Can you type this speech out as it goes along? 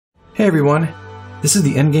Hey everyone! This is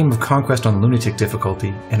the endgame of Conquest on Lunatic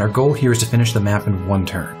difficulty, and our goal here is to finish the map in one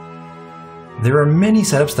turn. There are many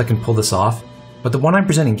setups that can pull this off, but the one I'm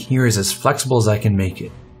presenting here is as flexible as I can make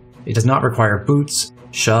it. It does not require boots,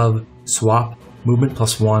 shove, swap, movement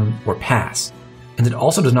 +1, or pass, and it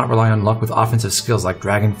also does not rely on luck with offensive skills like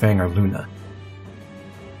Dragon Fang or Luna.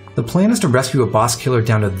 The plan is to rescue a boss killer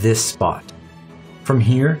down to this spot. From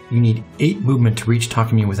here, you need 8 movement to reach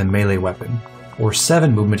Takumi with a melee weapon, or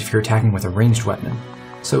 7 movement if you're attacking with a ranged weapon,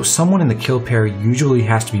 so someone in the kill pair usually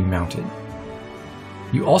has to be mounted.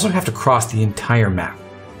 You also have to cross the entire map.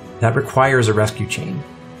 That requires a rescue chain.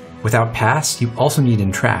 Without pass, you also need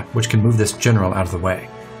entrap, which can move this general out of the way.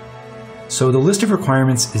 So the list of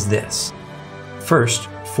requirements is this. First,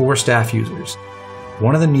 4 staff users.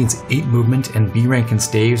 One of them needs 8 movement and B rank in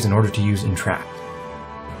staves in order to use entrap.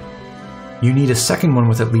 You need a second one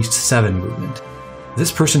with at least 7 movement. This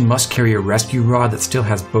person must carry a rescue rod that still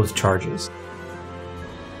has both charges.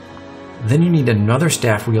 Then you need another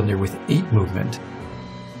staff wielder with 8 movement,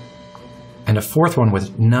 and a fourth one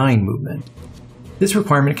with 9 movement. This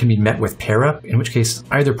requirement can be met with pair-up, in which case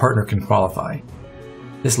either partner can qualify.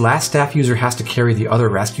 This last staff user has to carry the other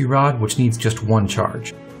rescue rod, which needs just 1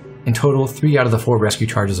 charge. In total, 3 out of the 4 rescue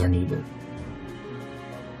charges are needed.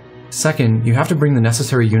 Second, you have to bring the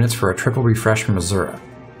necessary units for a triple refresh from Azura.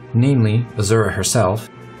 Namely, Azura herself,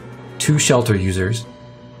 2 shelter users,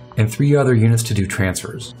 and 3 other units to do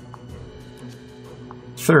transfers.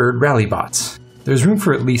 Third, rally bots. There's room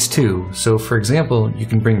for at least 2, so for example, you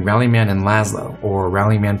can bring Rallyman and Laslow, or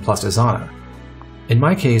Rallyman plus Izana. In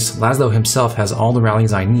my case, Laslow himself has all the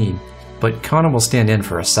rallies I need, but Kana will stand in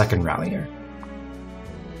for a second rallyer.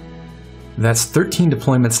 That's 13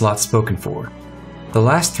 deployment slots spoken for. The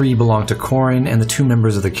last 3 belong to Corrin and the 2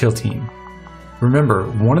 members of the kill team. Remember,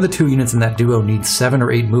 one of the 2 units in that duo needs 7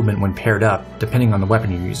 or 8 movement when paired up, depending on the weapon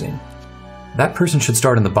you're using. That person should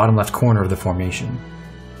start in the bottom left corner of the formation.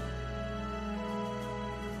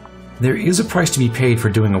 There is a price to be paid for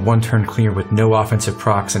doing a 1-turn clear with no offensive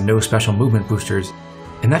procs and no special movement boosters,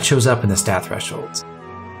 and that shows up in the stat thresholds.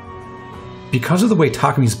 Because of the way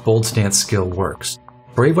Takumi's bold stance skill works,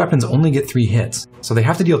 brave weapons only get 3 hits, so they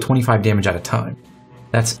have to deal 25 damage at a time.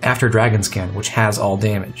 That's after Dragon Scan, which has all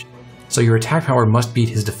damage. So your attack power must beat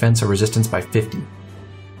his defense or resistance by 50.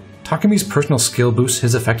 Takumi's personal skill boosts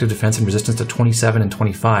his effective defense and resistance to 27 and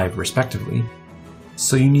 25, respectively.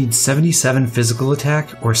 So you need 77 physical attack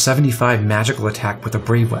or 75 magical attack with a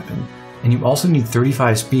brave weapon, and you also need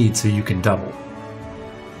 35 speed so you can double.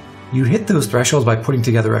 You hit those thresholds by putting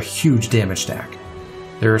together a huge damage stack.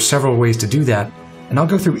 There are several ways to do that, and I'll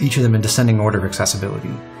go through each of them in descending order of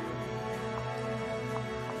accessibility.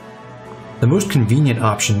 The most convenient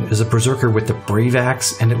option is a Berserker with the Brave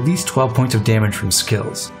Axe and at least 12 points of damage from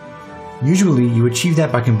skills. Usually, you achieve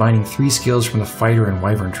that by combining 3 skills from the Fighter and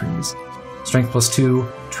Wyvern trees: Strength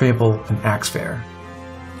 +2, Trample, and Axe Fair.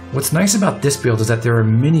 What's nice about this build is that there are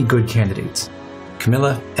many good candidates.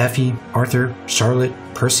 Camilla, Effie, Arthur, Charlotte,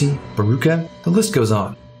 Percy, Beruka, the list goes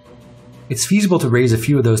on. It's feasible to raise a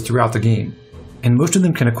few of those throughout the game, and most of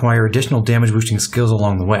them can acquire additional damage boosting skills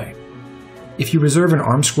along the way. If you reserve an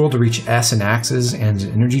arm scroll to reach S in axes and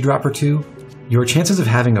an energy drop or 2, your chances of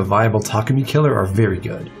having a viable Takumi killer are very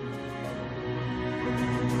good.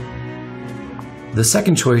 The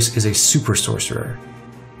second choice is a super sorcerer.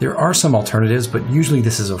 There are some alternatives, but usually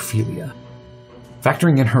this is Ophelia.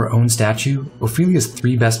 Factoring in her own statue, Ophelia's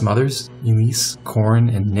 3 best mothers, Elise,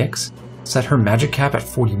 Corrin, and Nyx, set her magic cap at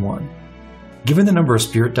 41. Given the number of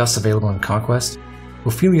spirit dusts available in Conquest,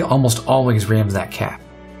 Ophelia almost always rams that cap.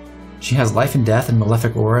 She has Life and Death and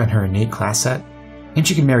Malefic Aura in her innate class set, and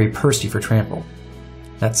she can marry Percy for Trample.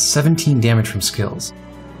 That's 17 damage from skills.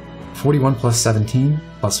 41 plus 17,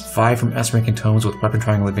 plus 5 from S rank and Tomes with Weapon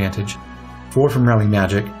Triangle Advantage, 4 from Rally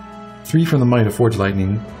Magic, 3 from the Might of Forge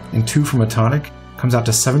Lightning, and 2 from a tonic, comes out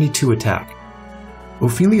to 72 attack.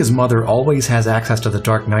 Ophelia's mother always has access to the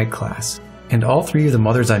Dark Knight class, and all 3 of the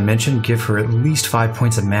mothers I mentioned give her at least 5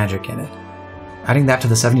 points of magic in it. Adding that to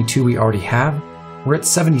the 72 we already have, we're at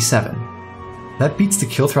 77. That beats the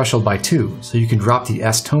kill threshold by 2, so you can drop the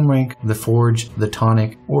S Tome rank, the Forge, the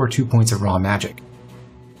Tonic, or 2 points of raw magic.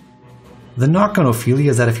 The knock on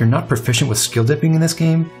Ophelia is that if you're not proficient with skill dipping in this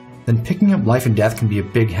game, then picking up Life and Death can be a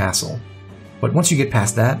big hassle. But once you get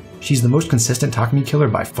past that, she's the most consistent Takumi killer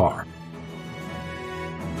by far.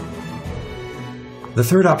 The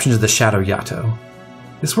third option is the Shadow Yato.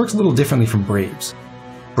 This works a little differently from Braves.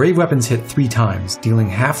 Brave weapons hit 3 times, dealing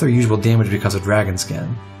half their usual damage because of Dragon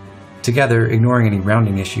Scan. Together, ignoring any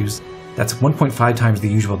rounding issues, that's 1.5 times the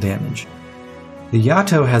usual damage. The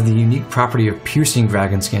Yato has the unique property of piercing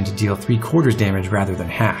Dragon Scan to deal 3/4 damage rather than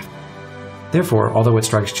half, Therefore, although it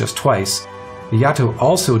strikes just twice, the Yato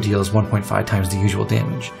also deals 1.5 times the usual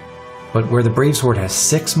damage. But where the Brave Sword has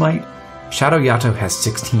 6 might, Shadow Yato has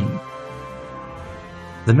 16.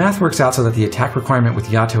 The math works out so that the attack requirement with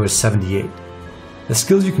Yato is 78. The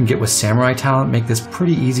skills you can get with Samurai talent make this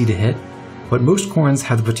pretty easy to hit, but most Corrins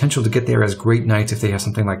have the potential to get there as great knights if they have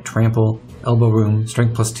something like Trample, Elbow Room,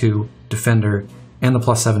 Strength +2, Defender, and the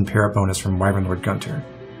 +7 para bonus from Wyvern Lord Gunter.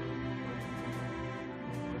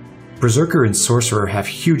 Berserker and Sorcerer have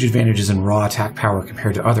huge advantages in raw attack power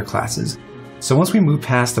compared to other classes, so once we move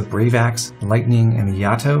past the Brave Axe, Lightning, and the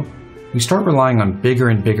Yato, we start relying on bigger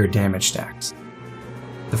and bigger damage stacks.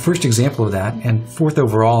 The first example of that, and fourth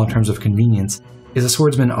overall in terms of convenience, is a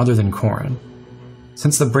swordsman other than Corrin.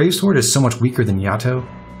 Since the Brave Sword is so much weaker than Yato,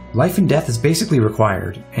 life and death is basically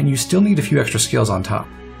required, and you still need a few extra skills on top.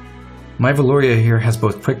 My Velouria here has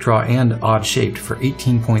both Quick Draw and Odd Shaped for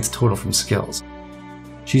 18 points total from skills.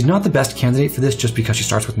 She's not the best candidate for this just because she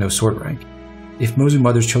starts with no sword rank. If Mozu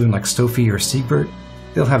mothers children like Sophie or Siegbert,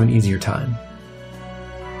 they'll have an easier time.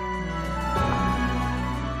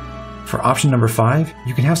 For option number 5,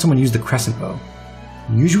 you can have someone use the Crescent Bow.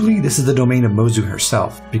 Usually this is the domain of Mozu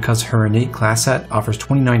herself, because her innate class set offers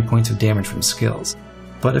 29 points of damage from skills,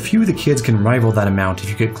 but a few of the kids can rival that amount if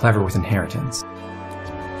you get clever with inheritance.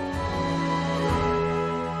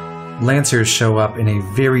 Lancers show up in a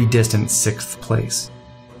very distant 6th place.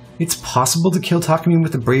 It's possible to kill Takumi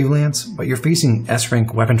with the Brave Lance, but you're facing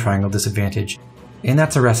S-rank weapon triangle disadvantage, and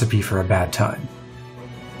that's a recipe for a bad time.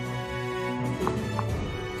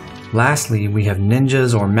 Lastly, we have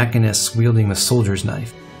ninjas or mechanists wielding the Soldier's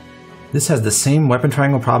Knife. This has the same weapon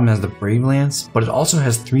triangle problem as the Brave Lance, but it also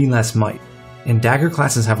has 3 less might, and dagger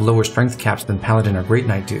classes have lower strength caps than Paladin or Great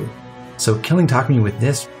Knight do, so killing Takumi with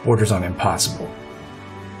this borders on impossible.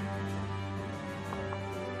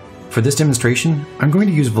 For this demonstration, I'm going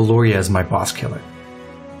to use Velouria as my boss killer.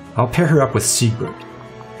 I'll pair her up with Siegbert.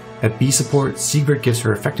 At B support, Siegbert gives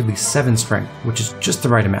her effectively 7 strength, which is just the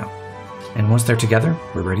right amount. And once they're together,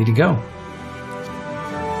 we're ready to go.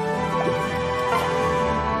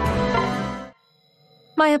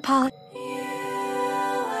 My apologies.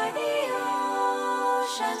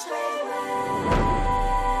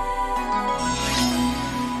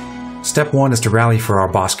 Step 1 is to rally for our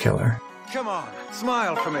boss killer. Come on,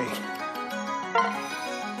 smile for me.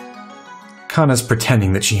 Kana's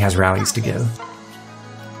pretending that she has rallies to give.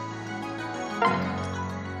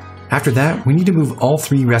 After that, we need to move all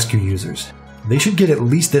 3 rescue users. They should get at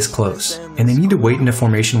least this close, and they need to wait in a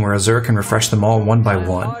formation where Azura can refresh them all one by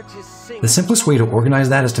one. The simplest way to organize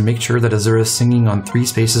that is to make sure that Azura is singing on 3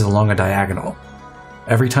 spaces along a diagonal.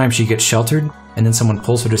 Every time she gets sheltered, and then someone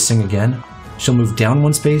pulls her to sing again, she'll move down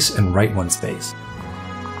 1 space and right 1 space.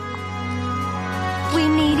 We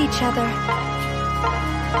need each other.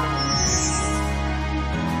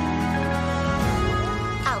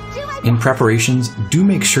 In preparations, do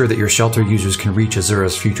make sure that your shelter users can reach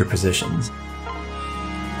Azura's future positions.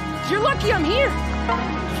 You're lucky I'm here.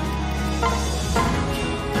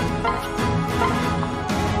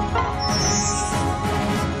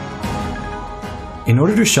 In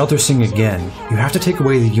order to shelter sing again, you have to take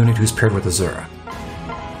away the unit who's paired with Azura.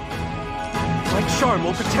 My charm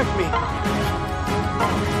will protect me.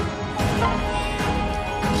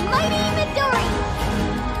 Mighty Midori.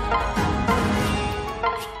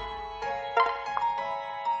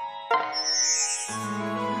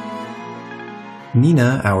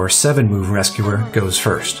 Nina, our 7-move rescuer, goes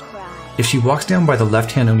first. If she walks down by the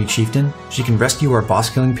left-hand Oni chieftain, she can rescue our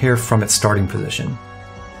boss-killing pair from its starting position.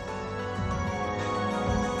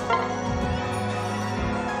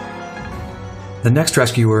 The next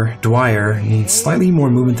rescuer, Dwyer, needs slightly more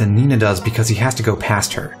movement than Nina does because he has to go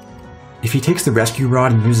past her. If he takes the rescue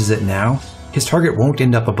rod and uses it now, his target won't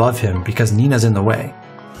end up above him because Nina's in the way.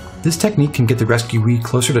 This technique can get the rescuee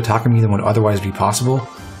closer to Takumi than would otherwise be possible,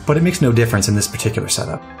 but it makes no difference in this particular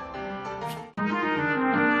setup.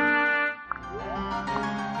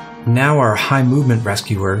 Now our high movement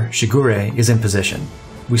rescuer, Shigure, is in position.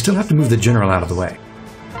 We still have to move the general out of the way.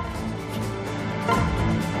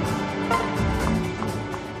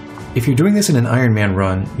 If you're doing this in an Iron Man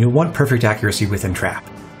run, you'll want perfect accuracy with Entrap.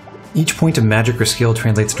 Each point of magic or skill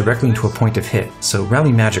translates directly into a point of hit, so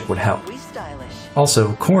Rally Magic would help.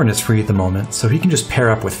 Also, Corrin is free at the moment, so he can just pair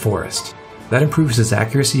up with Forrest. That improves his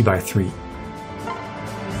accuracy by 3.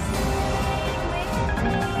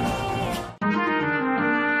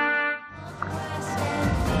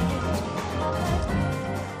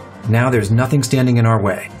 Now there's nothing standing in our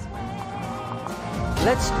way.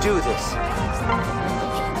 Let's do this.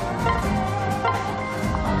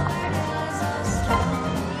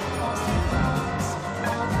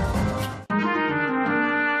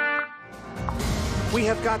 We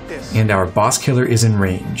have got this. And our boss killer is in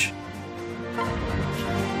range.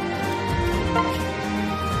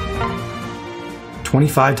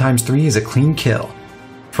 "25 times 3 is a clean kill.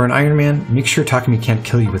 For an Iron Man, make sure Takumi can't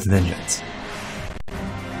kill you with vengeance."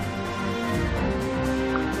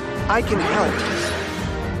 I can help.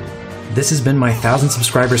 This has been my 1,000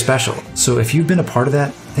 subscriber special, so if you've been a part of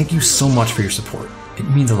that, thank you so much for your support. It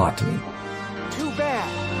means a lot to me.